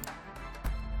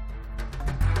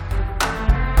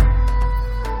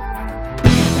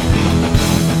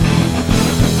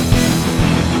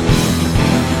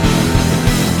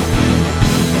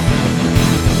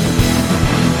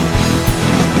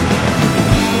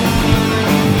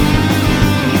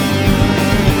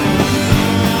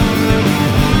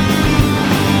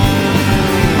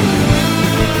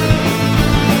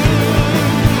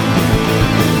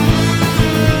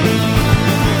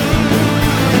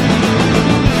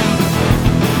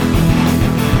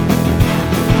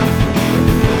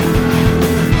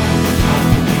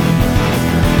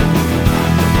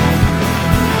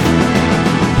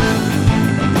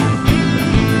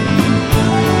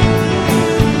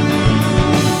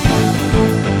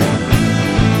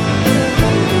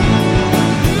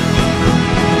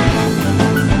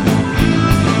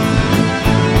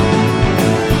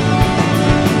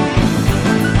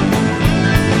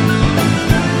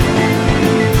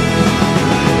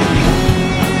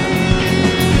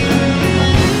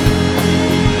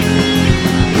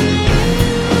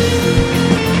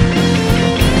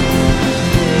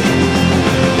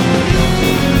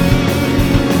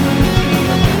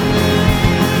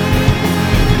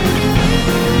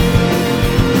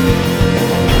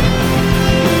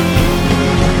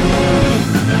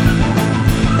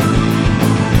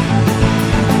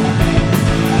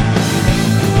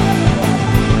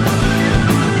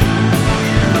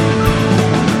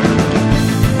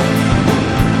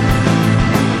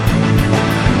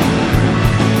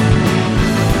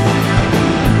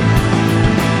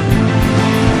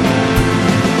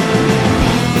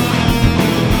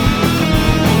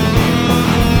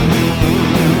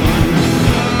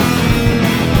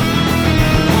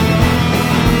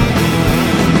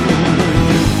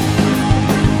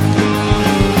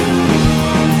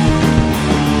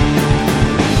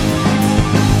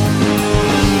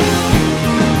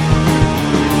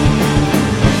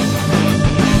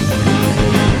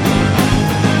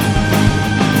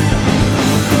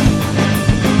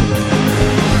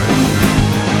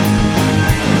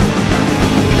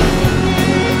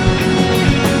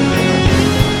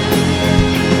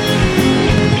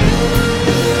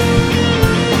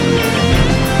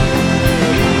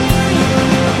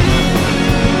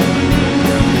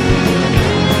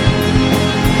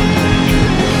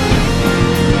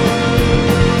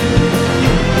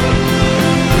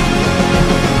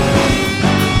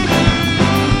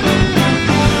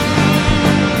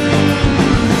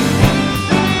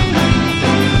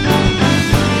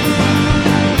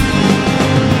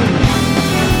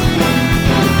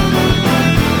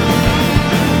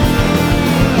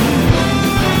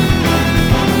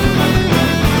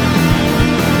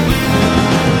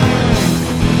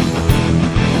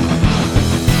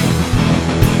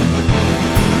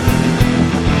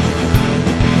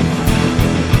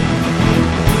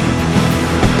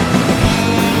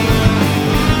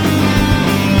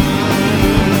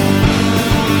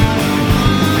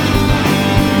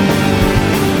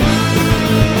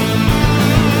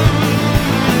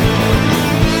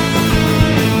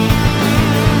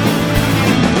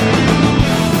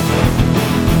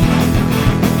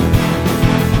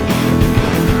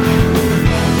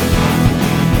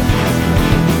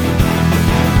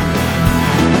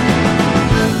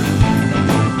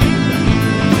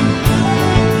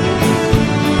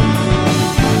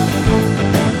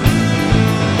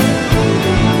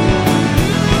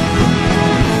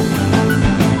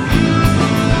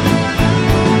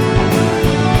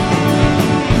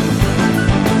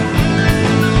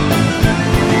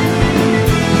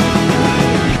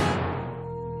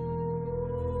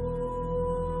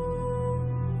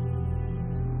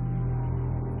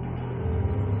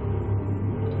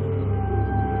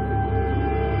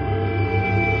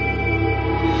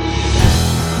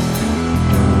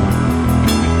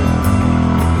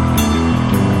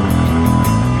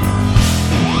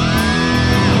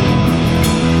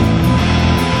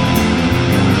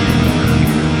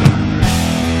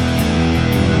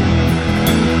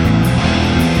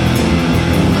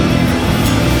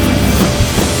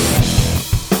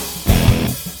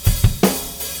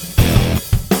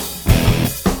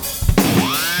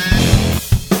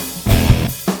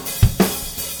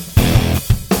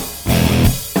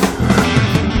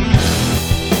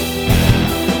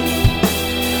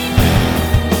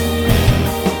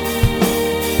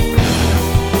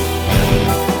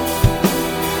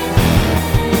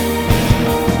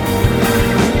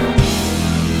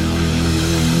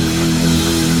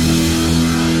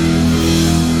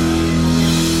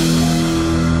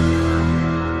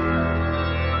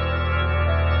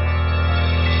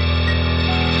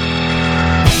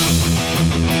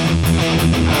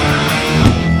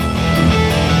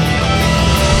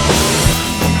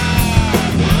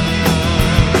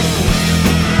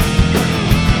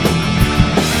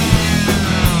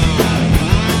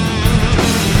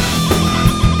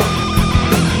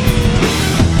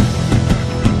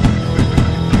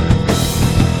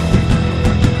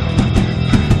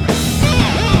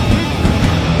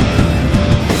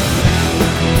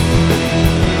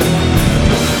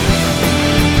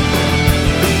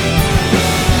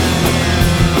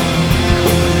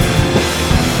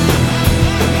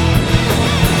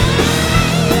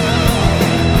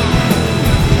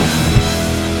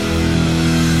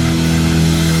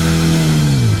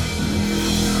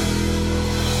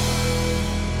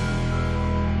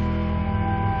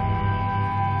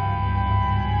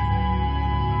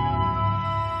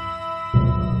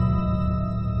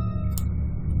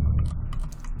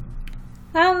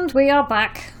 And we are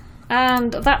back.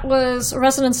 And that was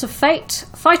Resonance of Fate,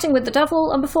 Fighting with the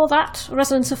Devil, and before that,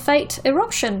 Resonance of Fate,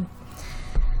 Eruption.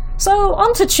 So,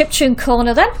 on to Chiptune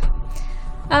Corner then.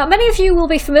 Many of you will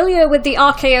be familiar with the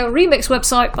RKO Remix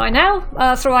website by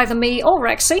now, through either me or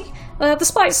Rexy.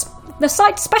 The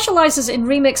site specialises in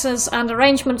remixes and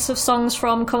arrangements of songs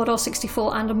from Commodore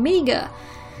 64 and Amiga.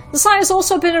 The site has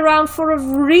also been around for a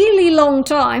really long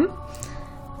time,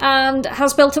 and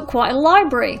has built up quite a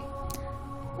library.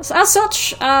 As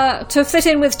such, to fit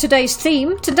in with today's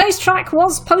theme, today's track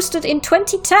was posted in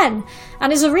 2010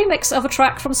 and is a remix of a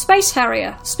track from Space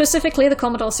Harrier, specifically the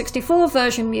Commodore 64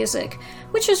 version music,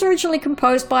 which was originally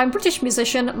composed by British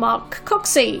musician Mark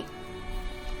Coxey.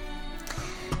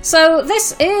 So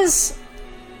this is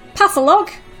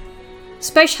Pathologue,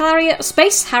 Space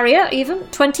Harrier even,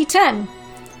 2010.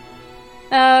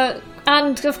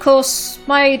 And of course,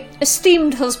 my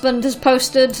esteemed husband has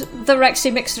posted the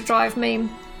Rexy Mixer Drive meme.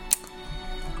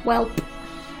 Welp.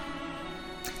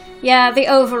 Yeah, the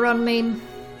overrun meme.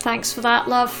 Thanks for that,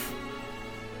 love.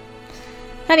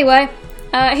 Anyway,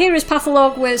 here is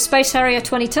Pathologue with Space Harrier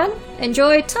 2010.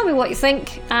 Enjoy, tell me what you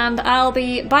think, and I'll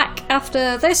be back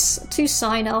after this to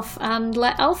sign off and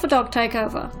let Alpha Dog take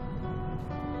over.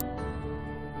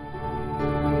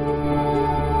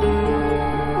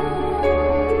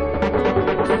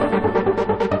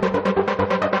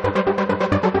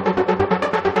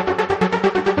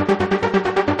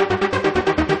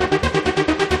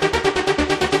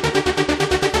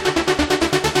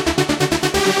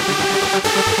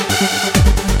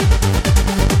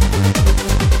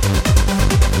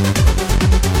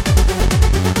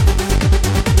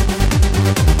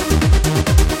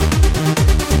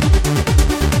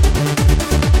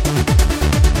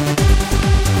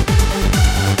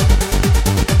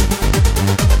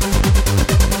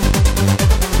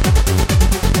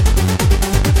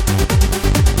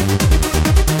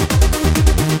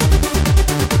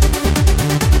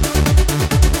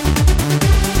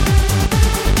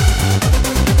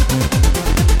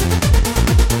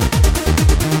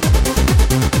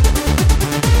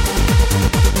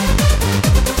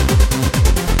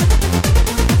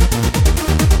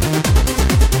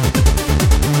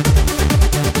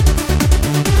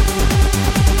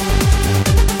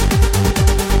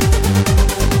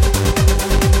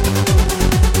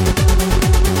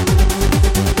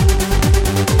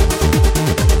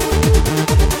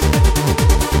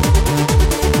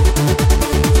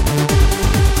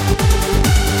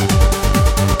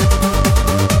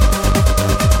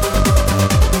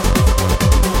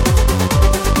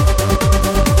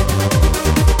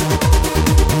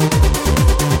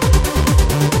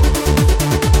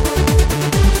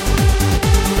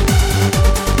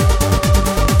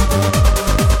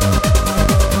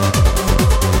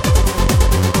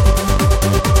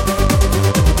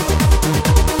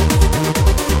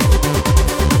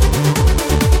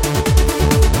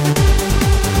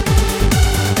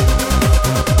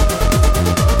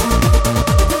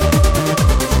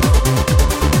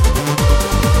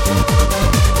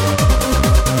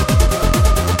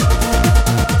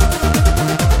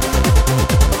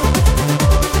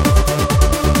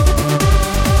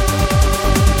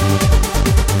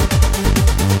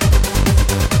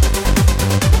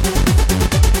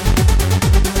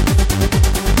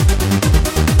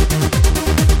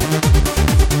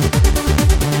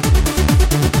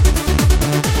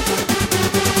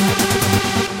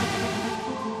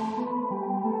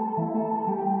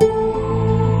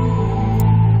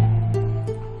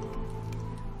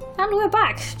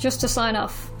 Just to sign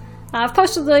off, I've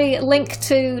posted the link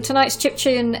to tonight's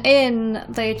chiptune in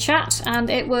the chat, and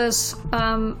it was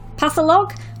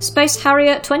Pathologue, Space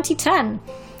Harrier 2010,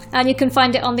 and you can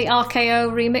find it on the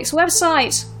RKO Remix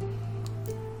website.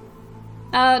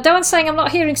 Don't saying I'm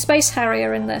not hearing Space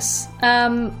Harrier in this.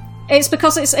 It's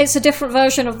because it's a different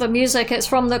version of the music. It's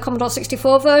from the Commodore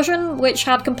 64 version, which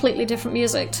had completely different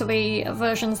music to the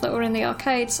versions that were in the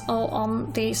arcades or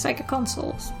on the Sega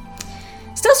consoles.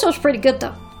 Still sounds pretty good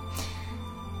though.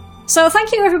 So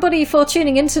thank you everybody for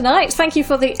tuning in tonight. Thank you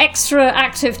for the extra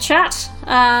active chat.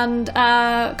 And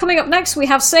coming up next we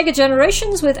have Sega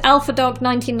Generations with Alpha Dog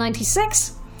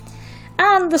 1996.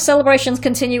 And the celebrations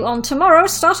continue on tomorrow,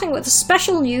 starting with a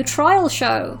special new trial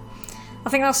show. I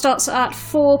think that starts at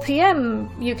 4 PM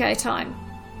UK time.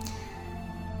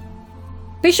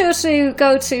 Be sure to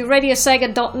go to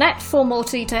RadioSEGA.net for more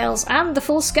details and the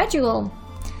full schedule.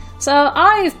 So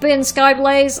I've been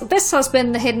Skyblaze, this has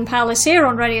been The Hidden Palace here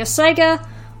on Radio Sega.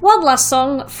 One last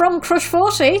song from Crush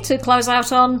 40 to close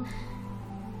out on.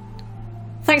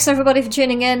 Thanks everybody for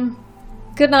tuning in.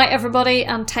 Good night everybody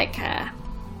and take care.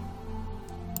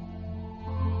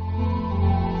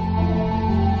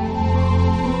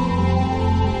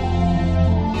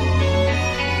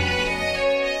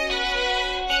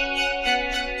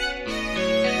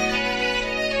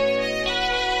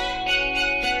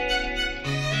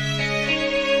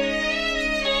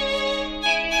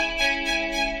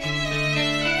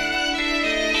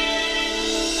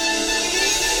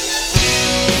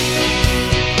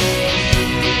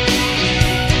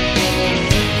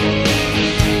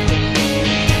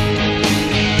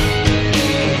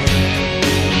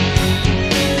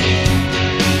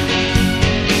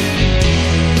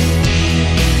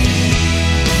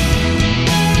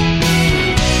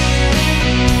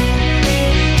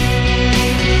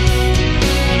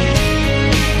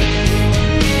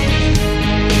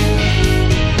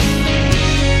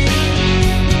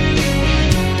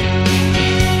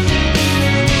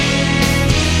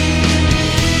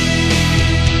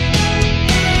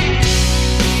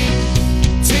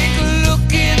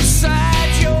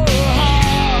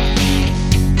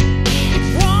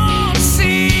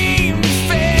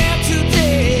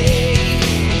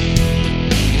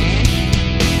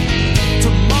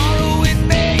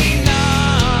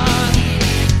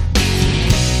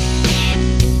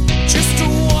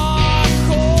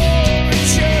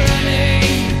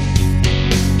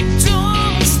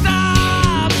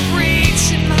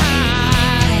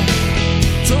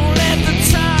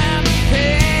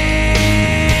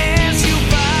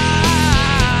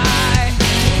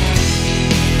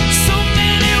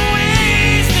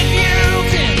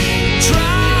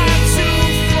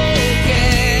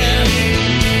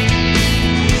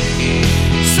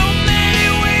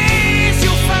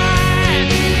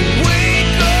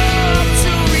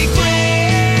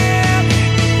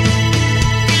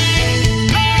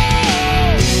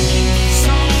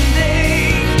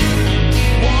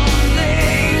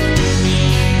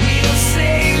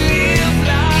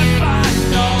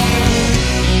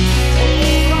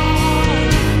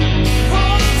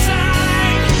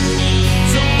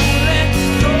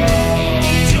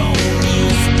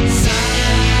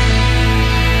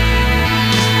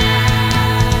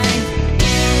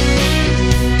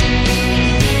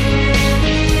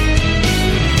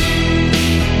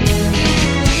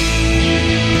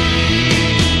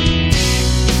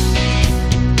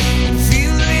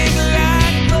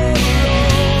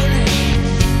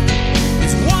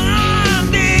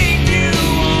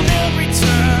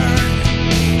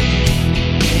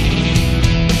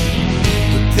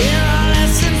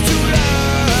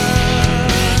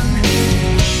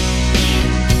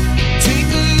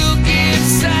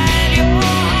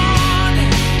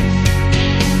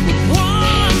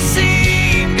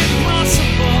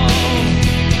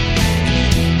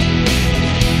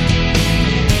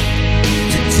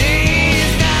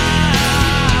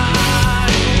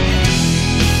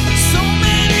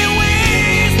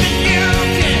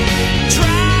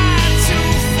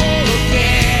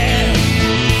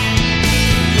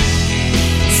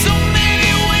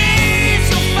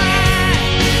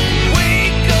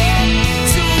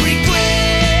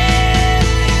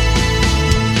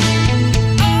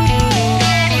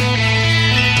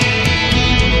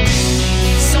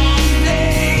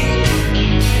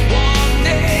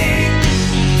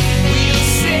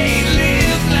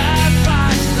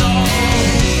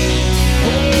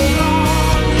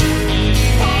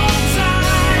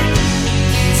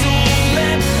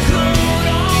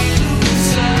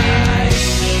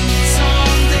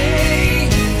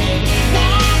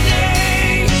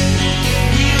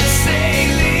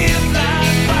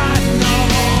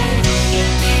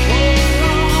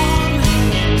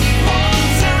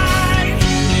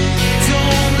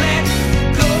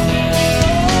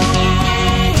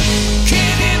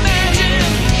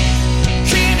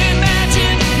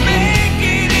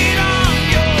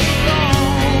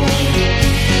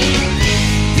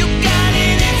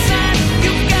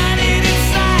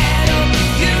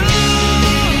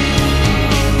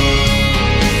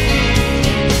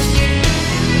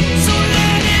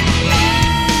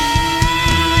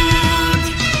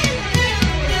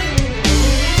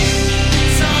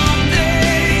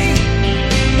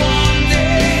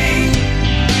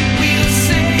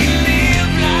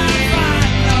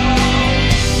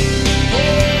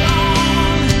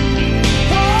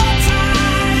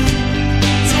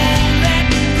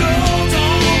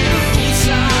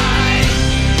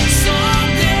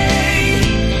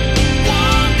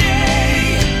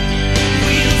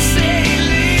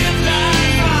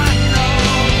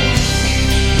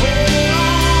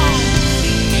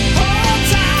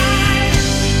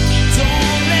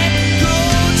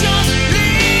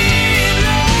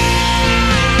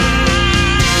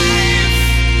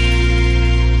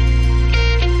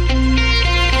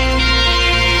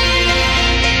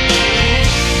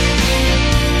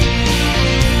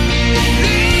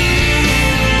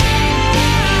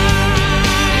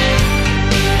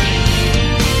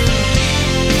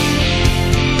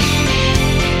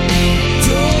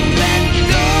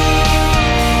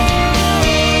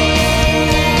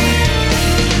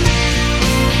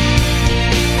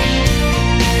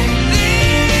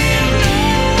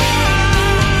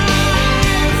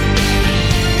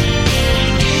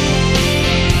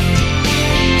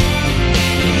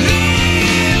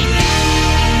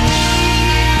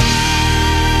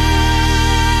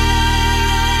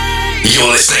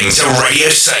 You're listening to Radio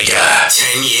Sega.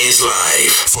 10 years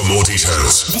live. For more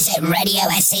details, visit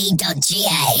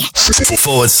radiose.ga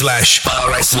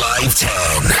 /RS Live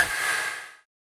 10.